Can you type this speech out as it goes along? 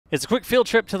It's a quick field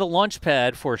trip to the launch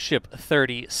pad for Ship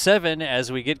 37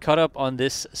 as we get caught up on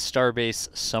this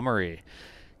Starbase summary.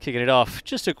 Kicking it off,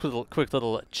 just a quick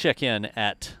little check-in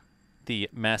at the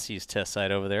Masseys test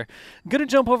site over there. Gonna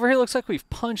jump over here. Looks like we've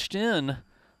punched in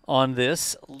on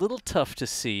this. A little tough to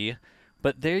see,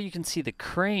 but there you can see the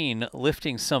crane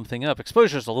lifting something up.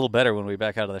 Exposure's a little better when we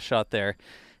back out of the shot there,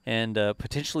 and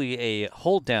potentially a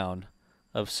hold down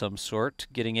of some sort,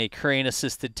 getting a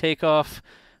crane-assisted takeoff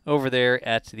over there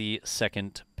at the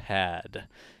second pad.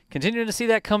 Continuing to see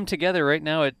that come together. Right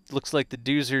now it looks like the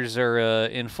doozers are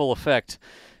in full effect,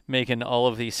 making all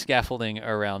of the scaffolding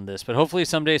around this. But hopefully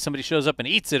someday somebody shows up and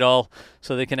eats it all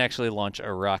so they can actually launch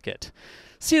a rocket.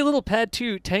 See a little Pad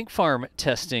 2 tank farm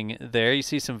testing there. You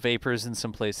see some vapors in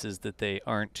some places that they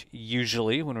aren't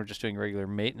usually when we're just doing regular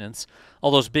maintenance.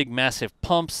 All those big massive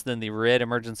pumps, then the red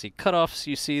emergency cutoffs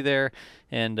you see there,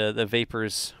 and the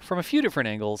vapors from a few different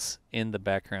angles in the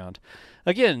background.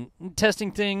 Again,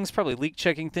 testing things, probably leak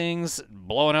checking things,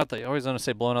 blowing out the, I always want to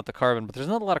say blowing out the carbon, but there's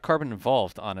not a lot of carbon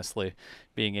involved, honestly,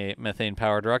 being a methane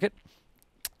powered rocket.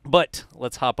 But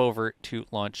let's hop over to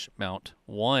launch mount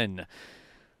 1.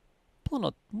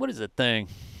 What is that thing?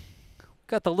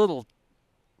 Got the little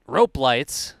rope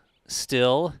lights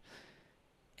still,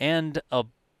 and a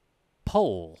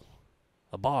pole,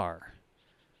 a bar,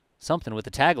 something with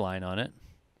a tagline on it.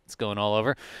 It's going all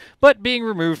over, but being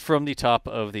removed from the top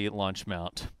of the launch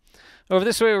mount. Over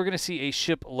this way, we're going to see a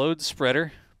ship load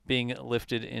spreader being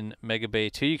lifted in Mega Bay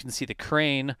 2. You can see the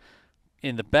crane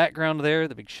in the background there,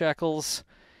 the big shackles.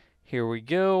 Here we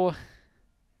go.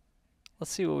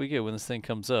 Let's see what we get when this thing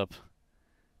comes up.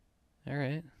 All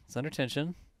right, it's under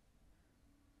tension.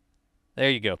 There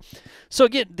you go. So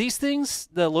again, these things,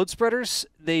 the load spreaders,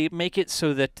 they make it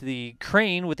so that the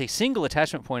crane with a single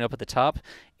attachment point up at the top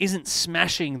isn't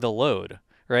smashing the load,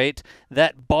 right?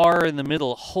 That bar in the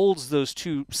middle holds those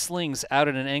two slings out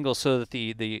at an angle so that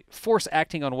the force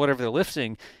acting on whatever they're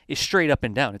lifting is straight up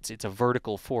and down. It's a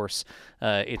vertical force.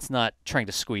 It's not trying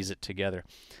to squeeze it together.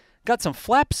 Got some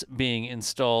flaps being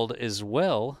installed as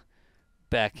well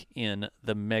back in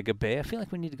the Mega Bay. I feel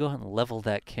like we need to go ahead and level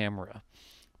that camera.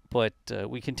 But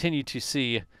we continue to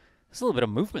see there's a little bit of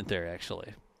movement there,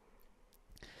 actually.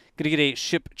 Going to get a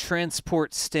ship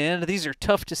transport stand. These are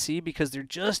tough to see because they're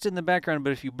just in the background,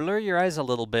 but if you blur your eyes a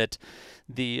little bit,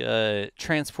 the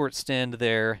transport stand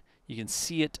there, you can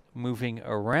see it moving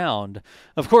around.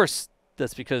 Of course,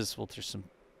 that's because, well, there's some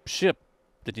ship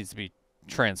that needs to be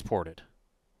transported.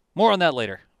 More on that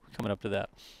later. We're coming up to that.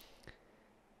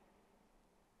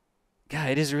 God,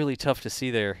 it is really tough to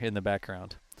see there in the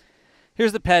background.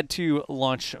 Here's the Pad 2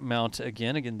 launch mount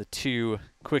again. Again, the two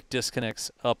quick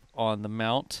disconnects up on the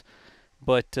mount.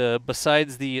 But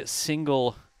besides the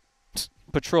single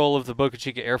patrol of the Boca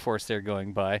Chica Air Force there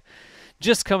going by,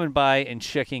 just coming by and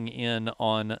checking in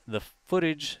on the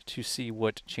footage to see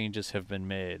what changes have been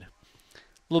made.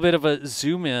 A little bit of a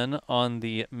zoom in on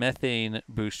the methane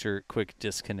booster quick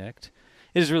disconnect.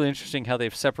 It is really interesting how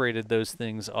they've separated those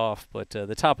things off, but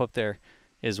the top up there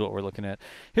is what we're looking at.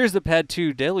 Here's the Pad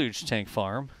 2 Deluge tank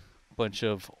farm. Bunch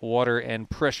of water and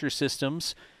pressure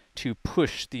systems to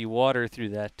push the water through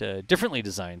that differently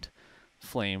designed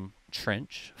flame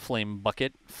trench, flame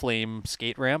bucket, flame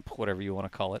skate ramp, whatever you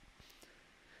want to call it.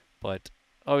 But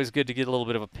always good to get a little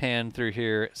bit of a pan through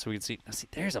here so we can see. Now see,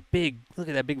 there's a big, look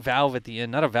at that big valve at the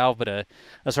end. Not a valve, but a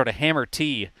sort of hammer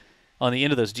T on the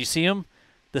end of those. Do you see them?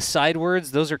 The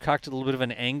sidewards, those are cocked at a little bit of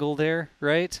an angle there,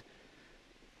 right?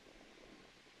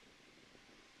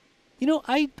 You know,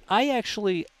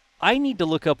 I need to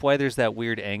look up why there's that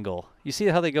weird angle. You see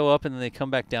how they go up and then they come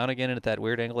back down again at that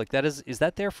weird angle? Like that is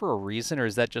that there for a reason, or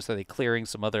is that just are they clearing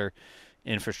some other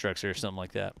infrastructure or something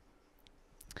like that?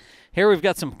 Here we've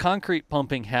got some concrete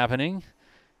pumping happening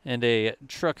and a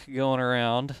truck going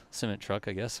around, cement truck,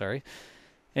 I guess, sorry.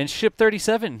 And Ship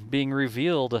 37 being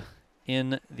revealed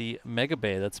in the Mega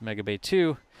Bay. That's Mega Bay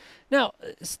 2. Now,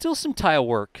 still some tile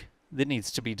work that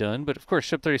needs to be done, but of course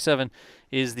Ship 37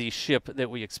 is the ship that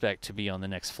we expect to be on the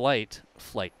next flight,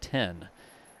 Flight 10.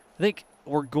 I think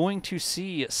we're going to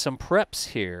see some preps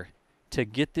here to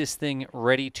get this thing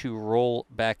ready to roll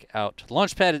back out. The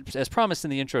launch pad, as promised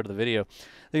in the intro to the video,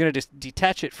 they're going to just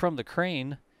detach it from the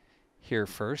crane here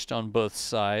first on both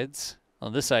sides.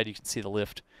 On this side you can see the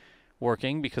lift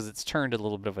working because it's turned a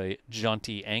little bit of a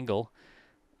jaunty angle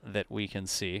that we can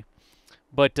see.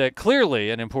 But clearly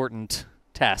an important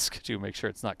task to make sure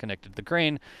it's not connected to the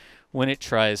crane when it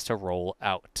tries to roll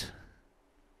out.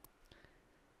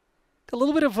 A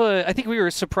little bit of a, I think we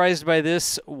were surprised by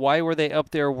this. Why were they up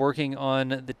there working on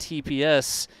the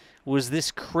TPS? Was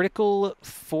this critical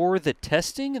for the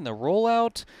testing and the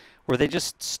rollout? Were they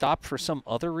just stopped for some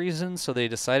other reason, so they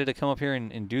decided to come up here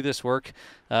and do this work?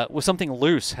 Was something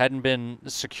loose, hadn't been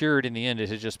secured in the end. It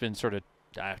had just been sort of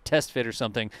test fit or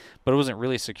something, but it wasn't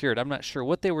really secured. I'm not sure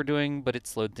what they were doing, but it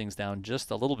slowed things down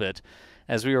just a little bit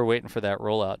as we were waiting for that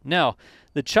rollout. Now,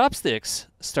 the Chopsticks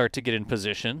start to get in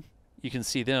position. You can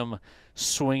see them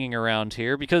swinging around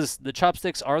here because the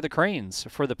Chopsticks are the cranes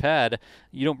for the pad.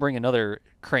 You don't bring another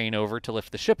crane over to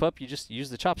lift the ship up. You just use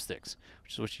the Chopsticks,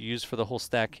 which is what you use for the whole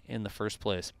stack in the first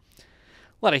place. A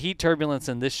lot of heat turbulence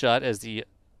in this shot as the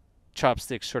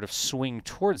Chopsticks sort of swing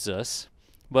towards us,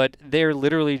 but they're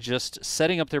literally just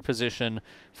setting up their position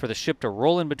for the ship to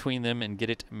roll in between them and get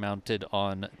it mounted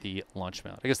on the launch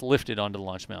mount. I guess lifted onto the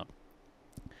launch mount.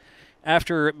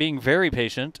 After being very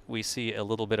patient, we see a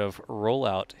little bit of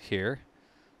rollout here.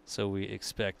 So we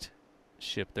expect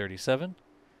ship 37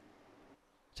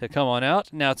 to come on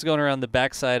out. Now it's going around the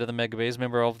backside of the mega bays.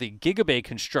 Remember all of the gigabay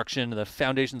construction, the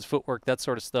foundations, footwork, that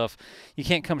sort of stuff. You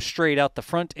can't come straight out the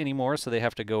front anymore, so they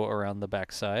have to go around the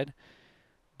backside.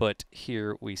 But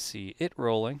here we see it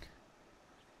rolling.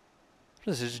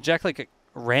 What is this? Jack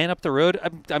ran up the road?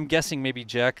 I'm guessing maybe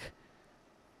Jack...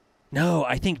 No,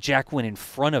 I think Jack went in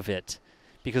front of it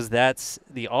because that's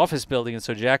the office building, and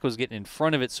so Jack was getting in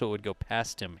front of it so it would go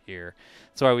past him here.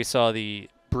 That's why we saw the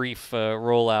brief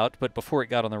rollout, but before it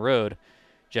got on the road,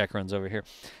 Jack runs over here.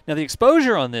 Now, the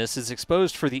exposure on this is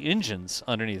exposed for the engines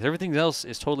underneath. Everything else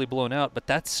is totally blown out, but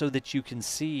that's so that you can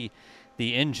see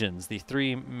the engines, the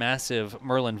 3 massive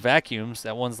Merlin vacuums.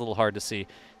 That one's a little hard to see.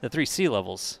 The 3 sea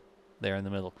levels there in the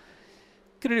middle.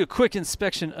 Going to do a quick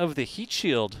inspection of the heat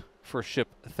shield for ship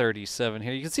 37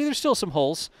 here. You can see there's still some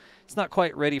holes. It's not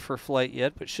quite ready for flight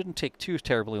yet, but shouldn't take too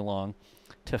terribly long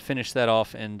to finish that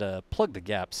off and plug the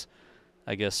gaps,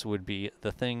 I guess would be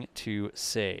the thing to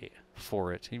say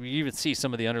for it. You even see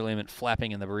some of the underlayment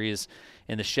flapping in the breeze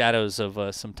in the shadows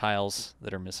of some tiles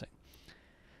that are missing.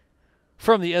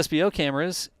 From the SBO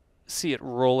cameras, see it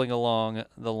rolling along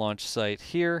the launch site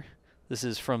here. This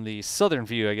is from the southern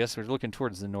view, I guess. We're looking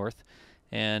towards the north.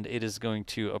 And it is going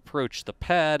to approach the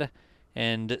pad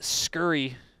and scurry.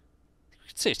 You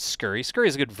could say scurry. Scurry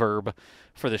is a good verb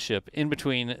for the ship in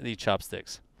between the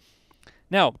Chopsticks.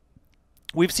 Now,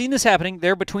 we've seen this happening.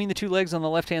 There between the 2 legs on the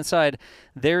left-hand side,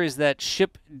 there is that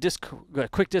ship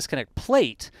quick disconnect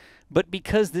plate. But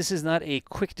because this is not a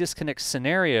quick disconnect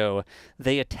scenario,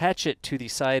 they attach it to the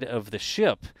side of the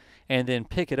ship and then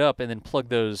pick it up and then plug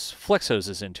those flex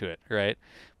hoses into it, right?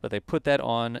 But they put that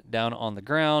on down on the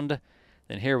ground.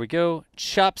 And here we go.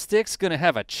 Chopsticks going to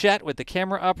have a chat with the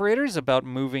camera operators about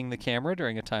moving the camera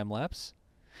during a time lapse.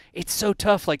 It's so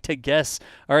tough, to guess,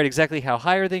 all right, exactly how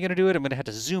high are they going to do it? I'm going to have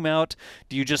to zoom out.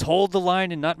 Do you just hold the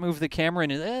line and not move the camera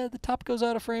and the top goes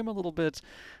out of frame a little bit?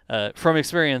 From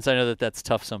experience, I know that that's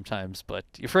tough sometimes, but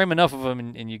you frame enough of them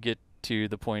and you get to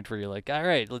the point where you're like, all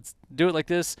right, let's do it like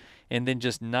this, and then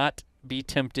just not be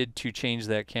tempted to change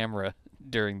that camera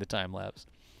during the time lapse.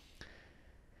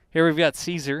 Here we've got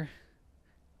Caesar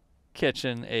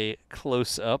catching a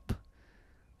close-up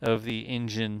of the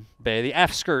engine bay, the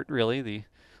aft skirt, really, the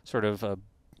sort of a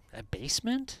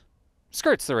basement?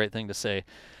 Skirt's the right thing to say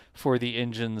for the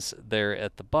engines there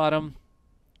at the bottom.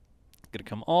 Going to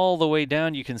come all the way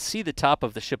down. You can see the top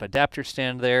of the ship adapter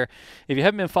stand there. If you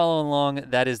haven't been following along,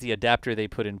 that is the adapter they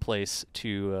put in place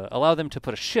to allow them to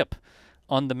put a ship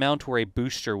on the mount where a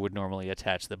booster would normally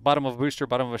attach. The bottom of a booster,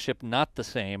 bottom of a ship, not the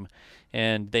same.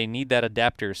 And they need that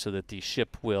adapter so that the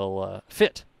ship will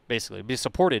fit, basically, be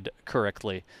supported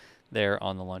correctly there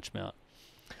on the launch mount.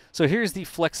 So here's the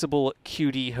flexible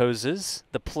QD hoses.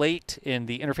 The plate and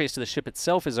the interface to the ship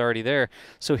itself is already there.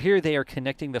 So here they are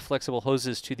connecting the flexible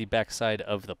hoses to the backside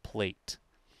of the plate.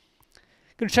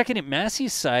 Going to check in at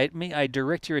Masseys Site. May I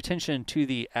direct your attention to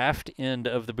the aft end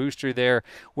of the booster there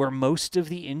where most of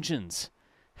the engines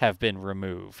have been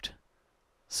removed.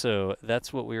 So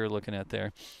that's what we were looking at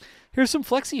there. Here's some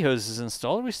Flexi hoses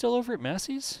installed. Are we still over at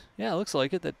Masseys? Yeah, it looks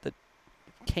like it. That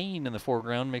cane in the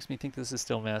foreground makes me think this is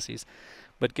still Masseys.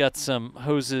 But got some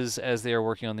hoses as they are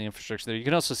working on the infrastructure there. You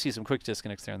can also see some quick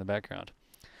disconnects there in the background.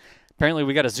 Apparently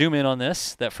we got to zoom in on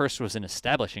this. That first was an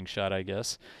establishing shot, I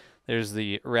guess. There's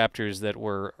the Raptors that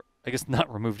were, I guess,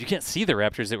 not removed. You can't see the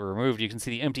Raptors that were removed. You can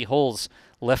see the empty holes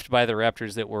left by the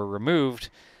Raptors that were removed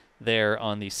there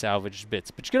on the salvaged bits.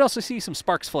 But you could also see some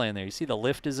sparks flying there. You see the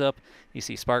lift is up. You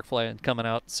see spark flying coming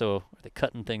out. So they're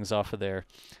cutting things off of there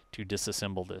to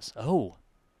disassemble this. Oh.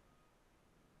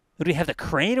 Do we have the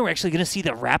crane? Are we actually going to see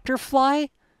the Raptor fly?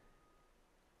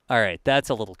 All right, that's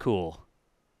a little cool.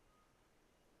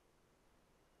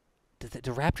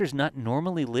 The Raptor's not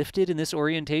normally lifted in this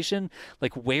orientation?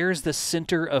 Like, where's the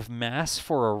center of mass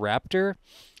for a Raptor?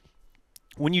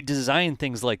 when you design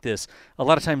things like this, a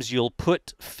lot of times you'll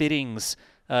put fittings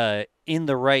in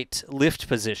the right lift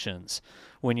positions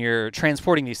when you're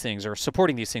transporting these things or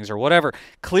supporting these things or whatever.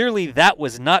 Clearly, that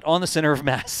was not on the center of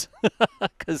mass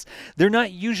because they're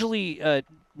not usually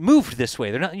moved this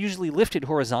way. They're not usually lifted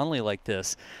horizontally like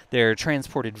this. They're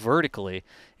transported vertically.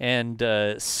 And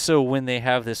so when they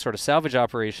have this sort of salvage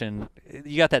operation,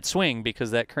 you got that swing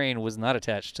because that crane was not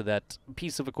attached to that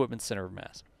piece of equipment's center of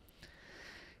mass.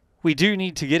 We do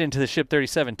need to get into the Ship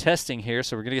 37 testing here,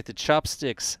 so we're going to get the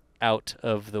chopsticks out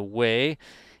of the way.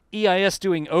 EIS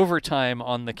doing overtime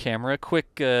on the camera.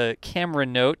 Quick camera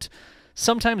note.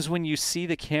 Sometimes when you see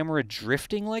the camera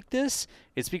drifting like this,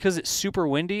 it's because it's super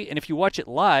windy, and if you watch it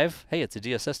live, hey, it's a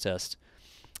DSS test.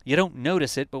 You don't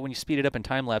notice it, but when you speed it up and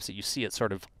time-lapse it, you see it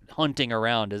sort of hunting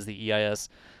around as the EIS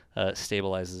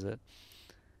stabilizes it.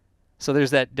 So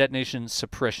there's that detonation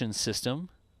suppression system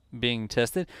being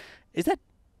tested. Is that...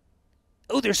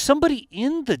 Oh, there's somebody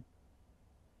in the...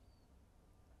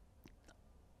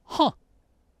 Huh.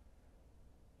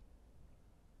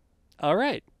 All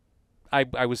right.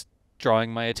 I was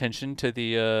drawing my attention to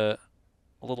the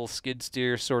little skid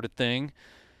steer sort of thing,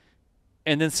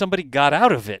 and then somebody got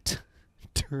out of it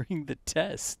during the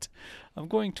test. I'm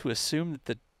going to assume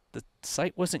that the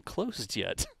site wasn't closed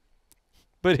yet.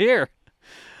 But here,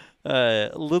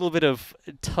 a little bit of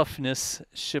toughness,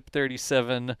 Ship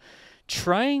 37,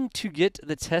 trying to get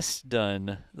the test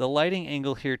done. The lighting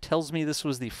angle here tells me this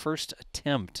was the first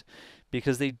attempt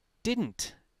because they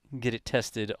didn't get it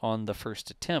tested on the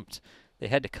first attempt. They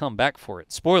had to come back for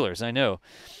it. Spoilers, I know.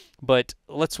 But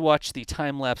let's watch the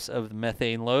time-lapse of the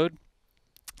methane load.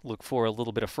 Look for a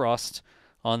little bit of frost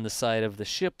on the side of the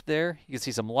ship there. You can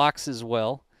see some locks as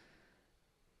well.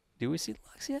 Do we see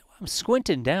locks yet? I'm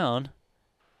squinting down.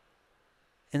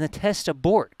 And the test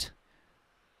abort.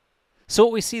 So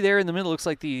what we see there in the middle looks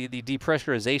like the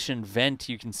depressurization vent.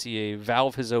 You can see a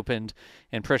valve has opened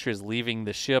and pressure is leaving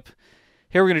the ship.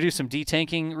 Here we're going to do some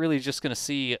detanking. Really just going to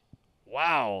see,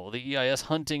 wow, the EIS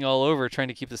hunting all over trying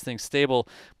to keep this thing stable.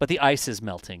 But the ice is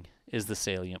melting is the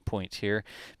salient point here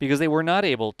because they were not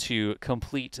able to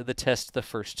complete the test the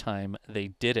first time they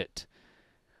did it.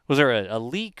 Was there a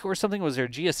leak or something? Was there a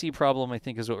GSE problem, I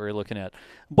think is what we were looking at.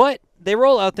 But they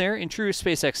roll out there in true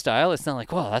SpaceX style. It's not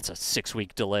like, well, that's a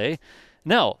 6-week delay.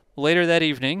 No, later that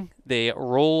evening, they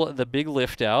roll the big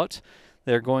lift out.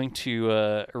 They're going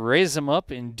to raise them up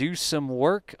and do some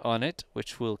work on it,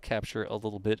 which we'll capture a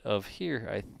little bit of here,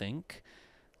 I think.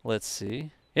 Let's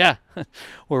see. Yeah,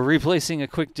 we're replacing a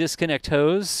quick disconnect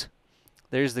hose.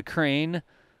 There's the crane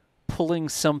pulling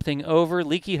something over.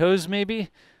 Leaky hose, maybe?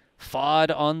 FOD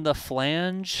on the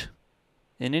flange.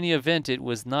 In any event, it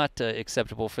was not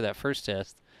acceptable for that first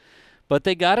test. But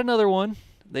they got another one.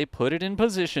 They put it in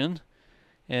position.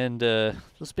 And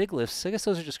those big lifts, I guess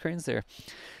those are just cranes there.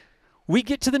 We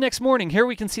get to the next morning. Here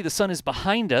we can see the sun is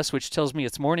behind us, which tells me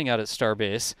it's morning out at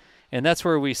Starbase. And that's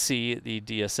where we see the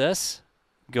DSS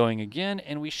going again.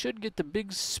 And we should get the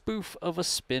big spoof of a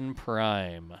spin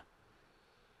prime.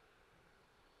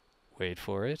 Wait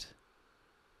for it.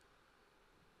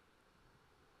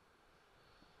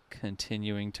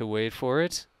 Continuing to wait for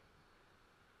it.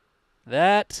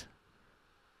 That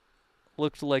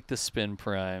looked like the spin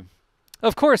prime.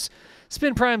 Of course,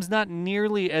 spin prime's not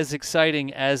nearly as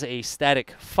exciting as a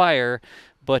static fire,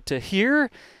 but here,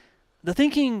 the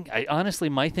thinking, honestly,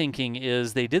 my thinking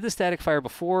is they did the static fire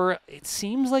before. It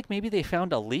seems like maybe they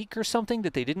found a leak or something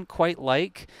that they didn't quite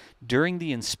like during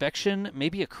the inspection.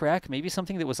 Maybe a crack, maybe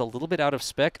something that was a little bit out of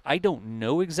spec. I don't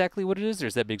know exactly what it is.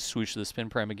 There's that big swoosh of the spin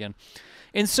prime again.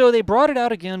 And so they brought it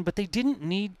out again, but they didn't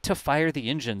need to fire the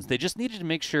engines. They just needed to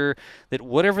make sure that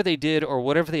whatever they did or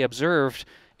whatever they observed,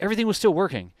 everything was still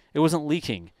working. It wasn't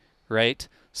leaking, right?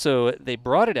 So they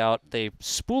brought it out, they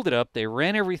spooled it up, they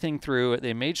ran everything through,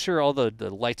 they made sure all the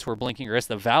lights were blinking, or else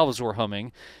the valves were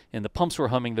humming, and the pumps were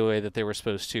humming the way that they were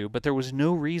supposed to, but there was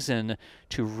no reason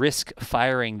to risk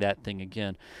firing that thing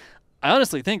again. I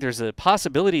honestly think there's a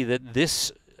possibility that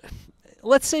this,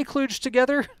 let's say kludged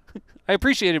together, I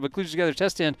appreciate it, but kludged together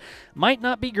test stand might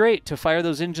not be great to fire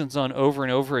those engines on over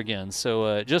and over again.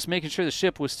 So just making sure the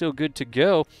ship was still good to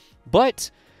go. But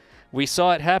we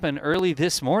saw it happen early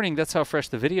this morning. That's how fresh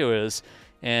the video is.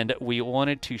 And we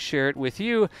wanted to share it with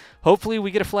you. Hopefully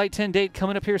we get a Flight 10 date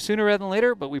coming up here sooner rather than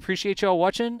later. But we appreciate y'all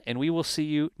watching, and we will see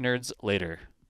you nerds later.